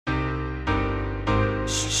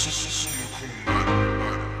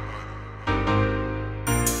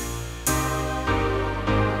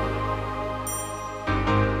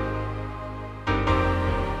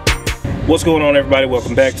What's going on, everybody?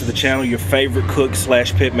 Welcome back to the channel. Your favorite cook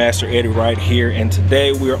slash pit master, Eddie Wright here, and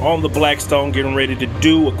today we are on the Blackstone getting ready to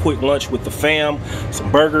do a quick lunch with the fam. Some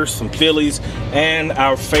burgers, some Phillies, and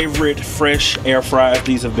our favorite fresh air fries.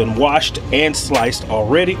 These have been washed and sliced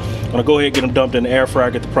already. I'm gonna go ahead and get them dumped in the air fryer,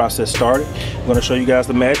 get the process started. I'm gonna show you guys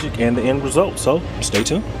the magic and the end result, so stay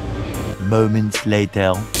tuned. Moments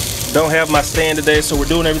later. Don't have my stand today, so we're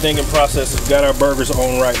doing everything in process. We've got our burgers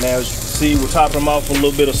on right now. As you can see, we're topping them off with a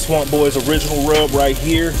little bit of Swamp Boys original rub right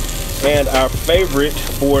here, and our favorite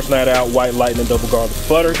Boar's Night Out White Lightning double garlic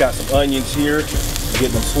butter. Got some onions here,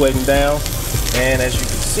 getting them sweating down. And as you can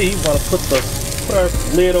see, we're gonna put our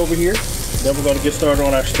lid over here. Then we're gonna get started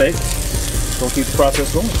on our steak. Gonna keep the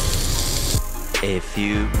process going. A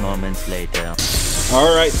few moments later.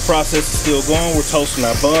 All right, the process is still going. We're toasting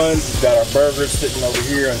our buns. We've got our burgers sitting over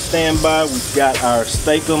here on standby. We've got our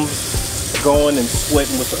steakums going and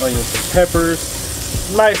sweating with the onions and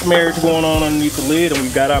peppers. Nice marriage going on underneath the lid, and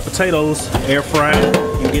we've got our potatoes air frying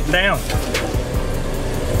and getting down.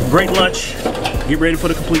 Great lunch. Get ready for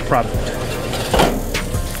the complete product.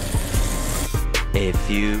 A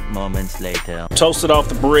few moments later. Toasted off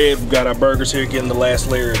the bread. We've got our burgers here getting the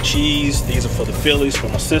last layer of cheese. These are for the Phillies, for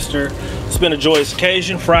my sister. It's been a joyous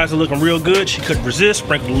occasion. Fries are looking real good. She couldn't resist.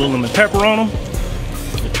 Sprinkled a little lemon pepper on them.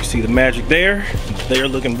 You see the magic there. They're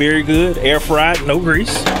looking very good. Air fried, no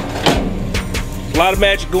grease. A lot of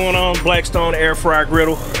magic going on. Blackstone air fryer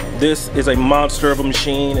griddle. This is a monster of a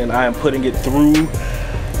machine, and I am putting it through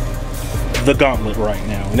the gauntlet right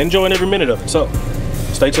now and enjoying every minute of it. So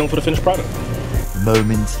stay tuned for the finished product.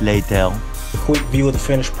 Moments later. Quick view of the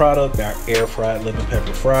finished product. Our air fried lemon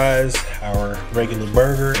pepper fries, our regular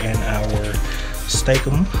burger, and our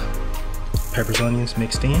steakum, peppers, onions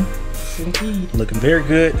mixed in. Indeed. Looking very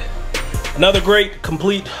good. Another great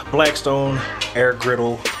complete Blackstone air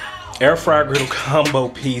fryer griddle combo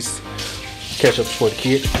piece. Ketchup for the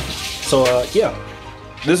kid. So yeah,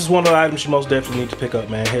 this is one of the items you most definitely need to pick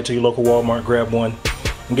up, man. Head to your local Walmart, grab one,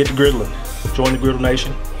 and get to griddling. Join the Griddle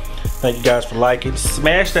Nation. Thank you guys for liking.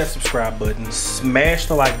 Smash that subscribe button, smash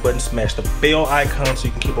the like button, smash the bell icon so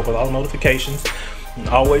you can keep up with all notifications. And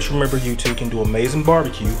always remember, you two can do amazing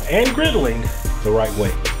barbecue and griddling the right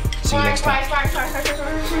way. See you next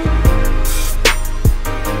time.